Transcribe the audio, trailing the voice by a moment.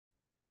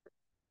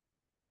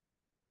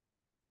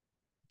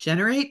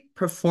Generate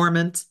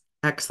performance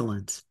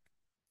excellence.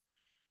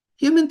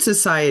 Human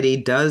society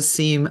does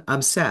seem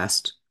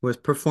obsessed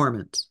with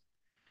performance.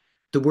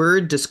 The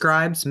word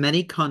describes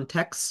many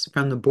contexts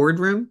from the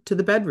boardroom to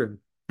the bedroom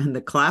and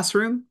the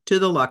classroom to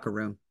the locker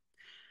room.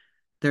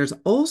 There's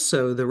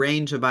also the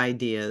range of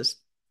ideas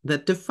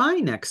that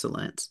define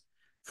excellence,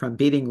 from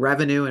beating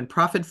revenue and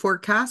profit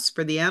forecasts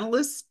for the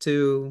analysts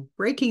to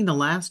breaking the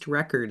last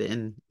record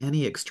in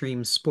any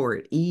extreme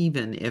sport,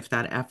 even if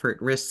that effort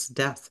risks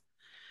death.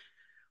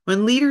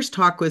 When leaders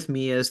talk with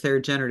me as their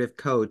generative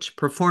coach,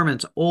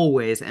 performance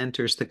always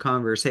enters the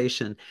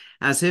conversation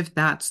as if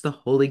that's the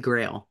holy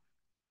grail.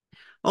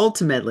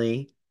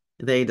 Ultimately,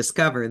 they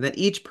discover that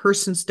each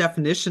person's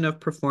definition of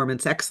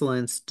performance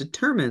excellence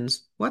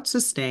determines what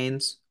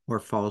sustains or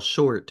falls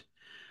short.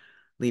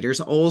 Leaders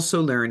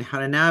also learn how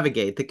to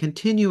navigate the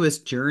continuous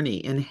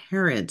journey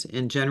inherent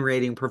in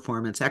generating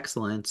performance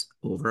excellence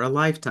over a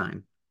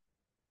lifetime.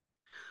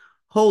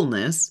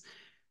 Wholeness,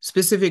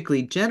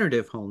 specifically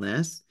generative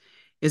wholeness,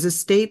 is a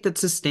state that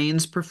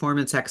sustains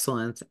performance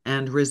excellence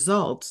and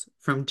results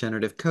from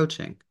generative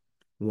coaching.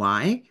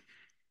 Why?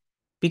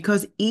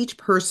 Because each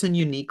person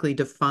uniquely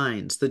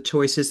defines the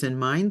choices and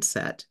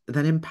mindset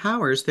that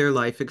empowers their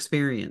life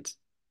experience.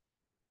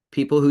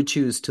 People who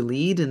choose to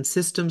lead in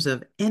systems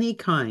of any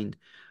kind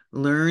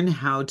learn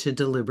how to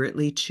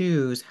deliberately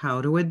choose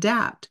how to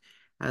adapt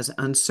as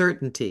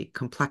uncertainty,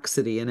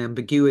 complexity, and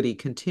ambiguity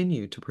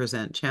continue to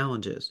present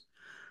challenges.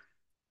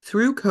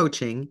 Through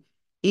coaching,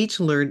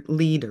 each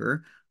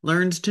leader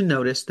learns to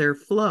notice their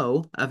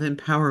flow of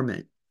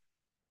empowerment.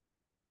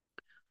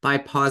 By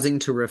pausing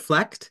to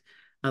reflect,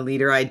 a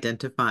leader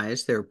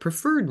identifies their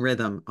preferred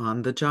rhythm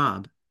on the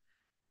job.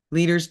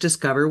 Leaders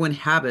discover when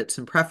habits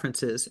and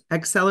preferences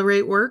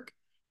accelerate work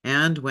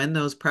and when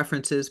those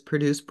preferences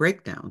produce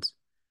breakdowns.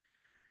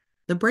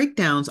 The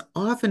breakdowns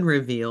often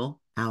reveal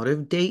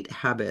out-of-date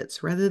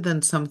habits rather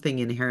than something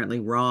inherently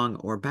wrong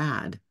or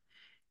bad.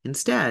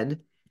 Instead,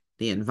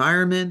 the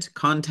environment,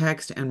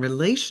 context, and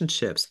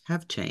relationships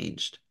have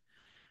changed.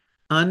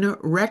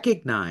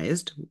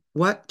 Unrecognized,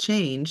 what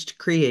changed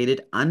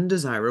created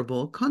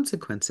undesirable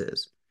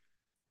consequences.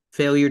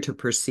 Failure to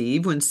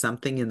perceive when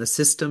something in the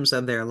systems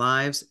of their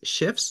lives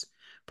shifts,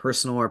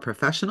 personal or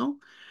professional,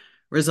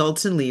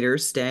 results in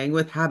leaders staying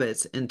with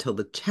habits until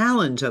the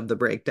challenge of the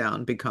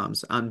breakdown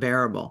becomes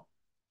unbearable.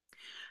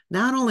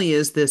 Not only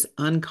is this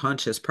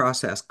unconscious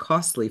process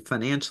costly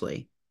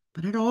financially,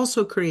 but it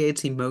also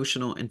creates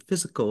emotional and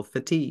physical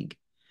fatigue.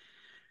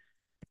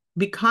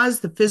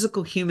 Because the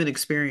physical human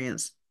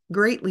experience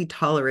greatly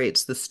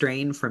tolerates the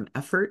strain from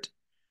effort,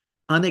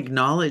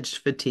 unacknowledged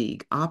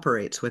fatigue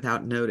operates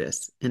without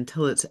notice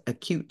until it's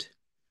acute.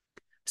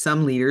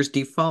 Some leaders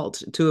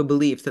default to a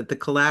belief that the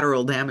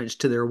collateral damage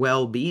to their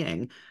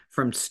well-being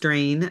from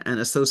strain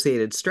and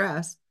associated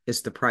stress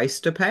is the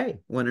price to pay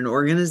when an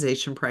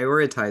organization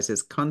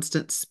prioritizes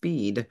constant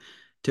speed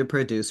to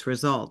produce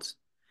results.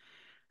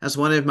 As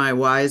one of my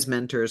wise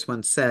mentors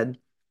once said,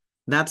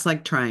 that's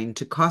like trying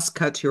to cost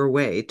cut your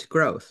way to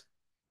growth.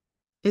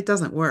 It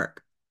doesn't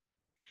work.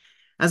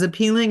 As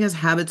appealing as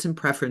habits and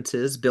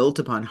preferences built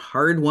upon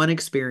hard-won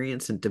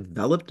experience and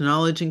developed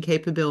knowledge and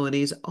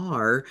capabilities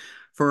are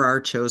for our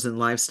chosen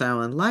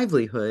lifestyle and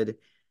livelihood,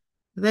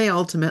 they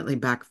ultimately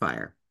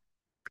backfire.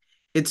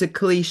 It's a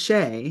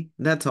cliche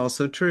that's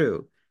also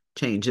true.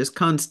 Change is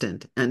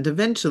constant and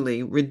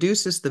eventually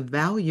reduces the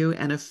value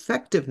and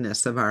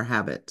effectiveness of our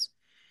habits.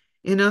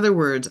 In other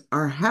words,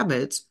 our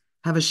habits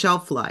have a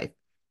shelf life,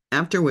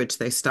 after which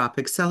they stop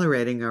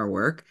accelerating our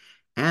work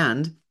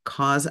and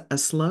cause a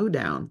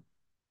slowdown,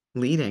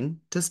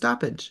 leading to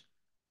stoppage.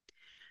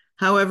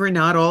 However,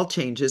 not all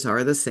changes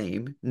are the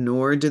same,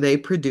 nor do they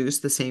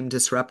produce the same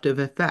disruptive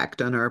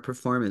effect on our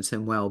performance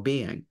and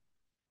well-being.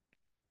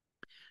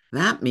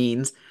 That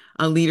means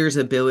a leader's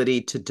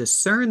ability to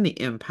discern the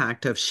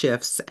impact of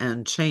shifts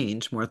and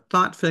change more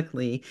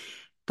thoughtfully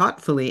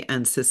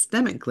and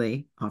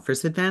systemically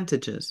offers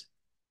advantages.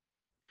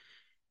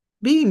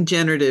 Being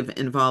generative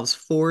involves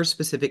four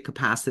specific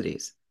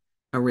capacities: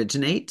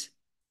 originate,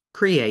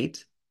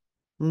 create,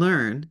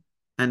 learn,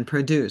 and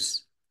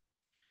produce.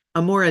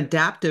 A more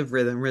adaptive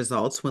rhythm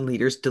results when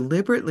leaders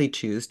deliberately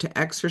choose to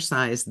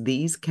exercise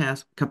these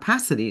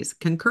capacities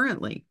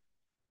concurrently.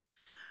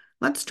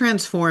 Let's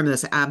transform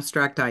this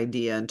abstract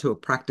idea into a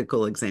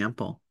practical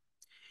example.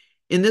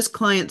 In this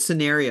client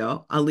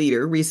scenario, a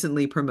leader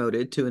recently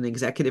promoted to an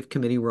executive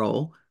committee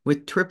role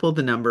with triple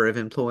the number of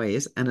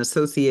employees and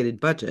associated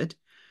budget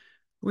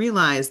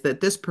realized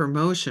that this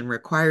promotion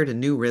required a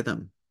new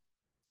rhythm.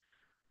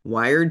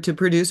 Wired to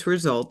produce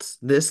results,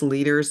 this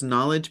leader's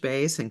knowledge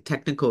base and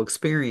technical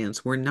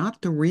experience were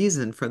not the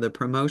reason for the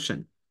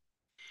promotion.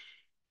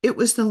 It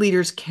was the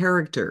leader's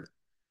character,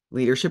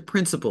 leadership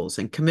principles,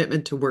 and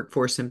commitment to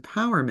workforce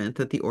empowerment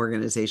that the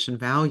organization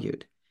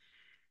valued.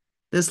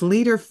 This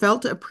leader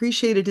felt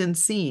appreciated and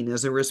seen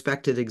as a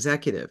respected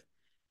executive.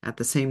 At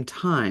the same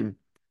time,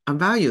 a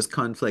values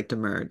conflict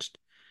emerged.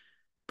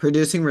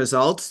 Producing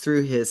results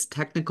through his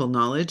technical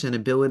knowledge and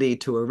ability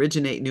to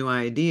originate new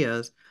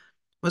ideas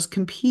was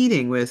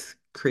competing with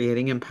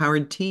creating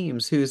empowered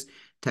teams whose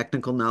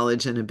technical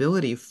knowledge and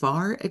ability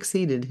far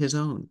exceeded his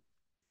own.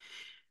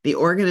 The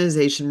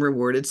organization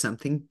rewarded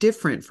something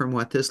different from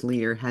what this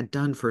leader had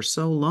done for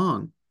so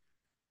long.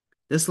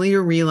 This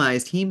leader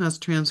realized he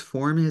must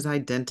transform his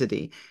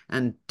identity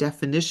and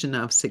definition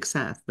of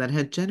success that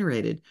had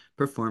generated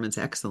performance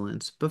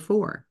excellence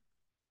before.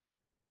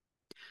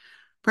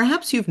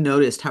 Perhaps you've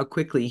noticed how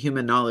quickly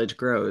human knowledge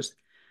grows.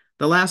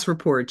 The last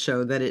report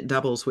showed that it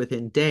doubles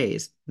within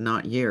days,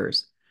 not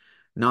years.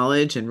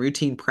 Knowledge and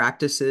routine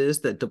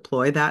practices that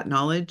deploy that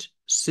knowledge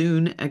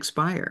soon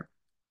expire.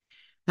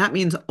 That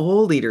means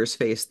all leaders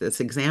face this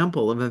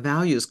example of a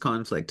values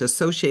conflict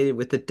associated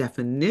with the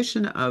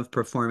definition of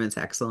performance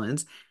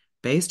excellence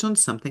based on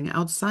something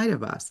outside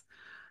of us,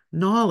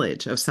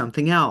 knowledge of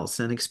something else,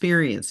 and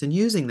experience in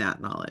using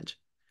that knowledge.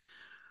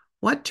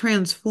 What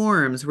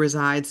transforms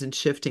resides in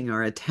shifting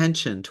our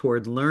attention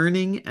toward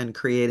learning and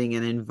creating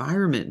an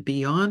environment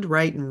beyond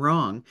right and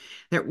wrong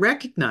that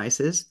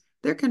recognizes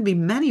there can be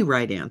many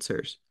right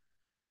answers.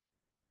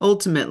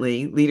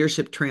 Ultimately,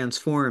 leadership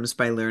transforms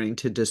by learning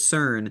to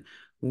discern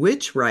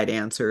which right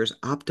answers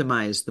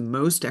optimize the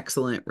most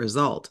excellent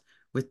result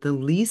with the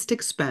least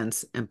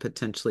expense and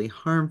potentially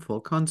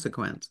harmful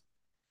consequence.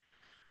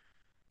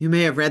 You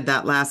may have read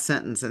that last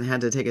sentence and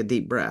had to take a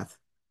deep breath.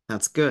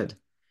 That's good.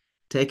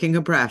 Taking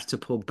a breath to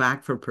pull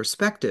back for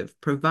perspective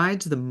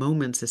provides the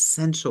moments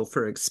essential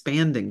for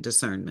expanding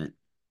discernment.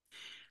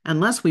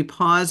 Unless we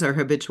pause our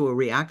habitual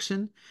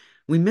reaction,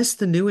 we miss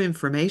the new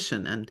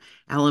information and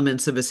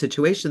elements of a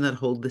situation that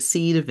hold the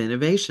seed of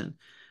innovation,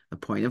 a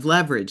point of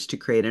leverage to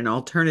create an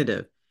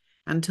alternative,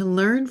 and to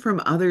learn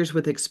from others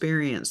with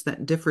experience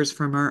that differs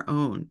from our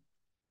own.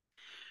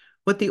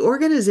 What the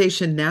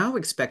organization now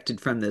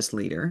expected from this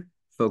leader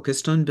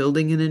focused on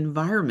building an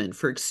environment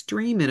for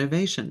extreme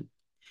innovation.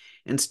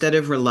 Instead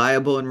of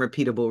reliable and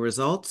repeatable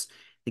results,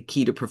 the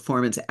key to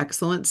performance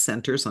excellence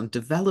centers on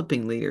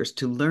developing leaders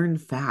to learn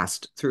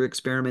fast through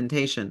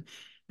experimentation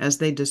as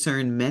they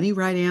discern many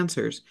right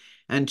answers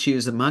and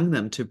choose among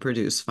them to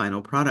produce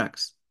final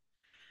products.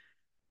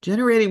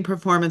 Generating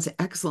performance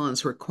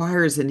excellence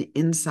requires an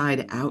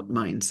inside-out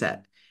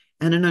mindset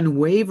and an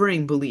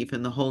unwavering belief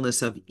in the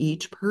wholeness of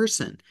each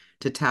person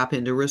to tap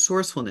into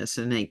resourcefulness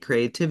and innate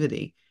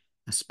creativity,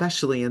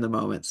 especially in the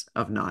moments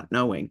of not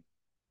knowing.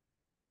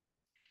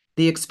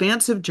 The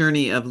expansive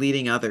journey of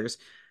leading others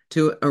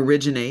to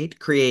originate,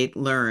 create,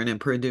 learn, and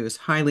produce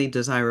highly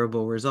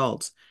desirable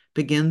results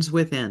begins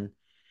within.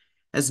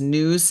 As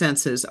new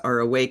senses are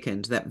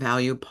awakened that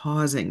value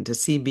pausing to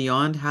see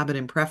beyond habit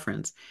and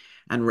preference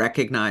and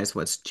recognize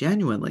what's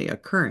genuinely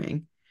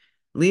occurring,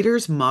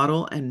 leaders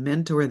model and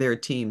mentor their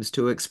teams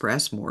to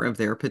express more of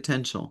their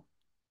potential.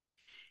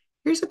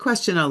 Here's a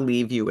question I'll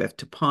leave you with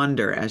to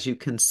ponder as you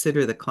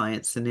consider the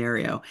client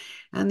scenario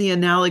and the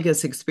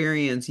analogous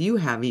experience you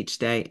have each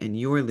day in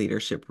your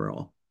leadership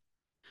role.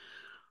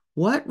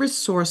 What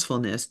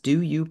resourcefulness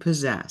do you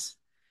possess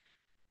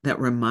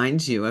that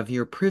reminds you of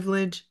your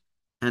privilege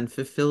and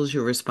fulfills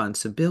your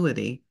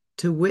responsibility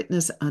to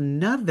witness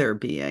another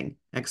being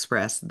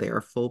express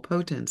their full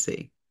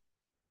potency?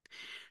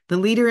 The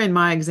leader in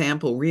my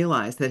example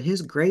realized that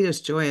his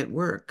greatest joy at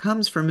work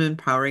comes from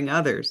empowering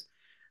others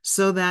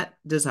so that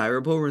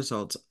desirable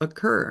results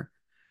occur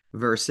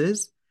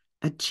versus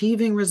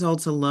achieving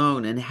results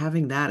alone and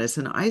having that as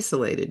an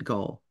isolated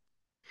goal.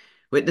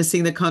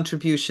 Witnessing the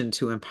contribution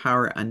to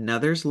empower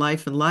another's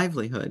life and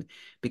livelihood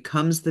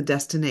becomes the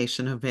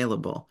destination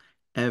available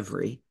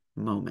every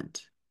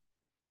moment.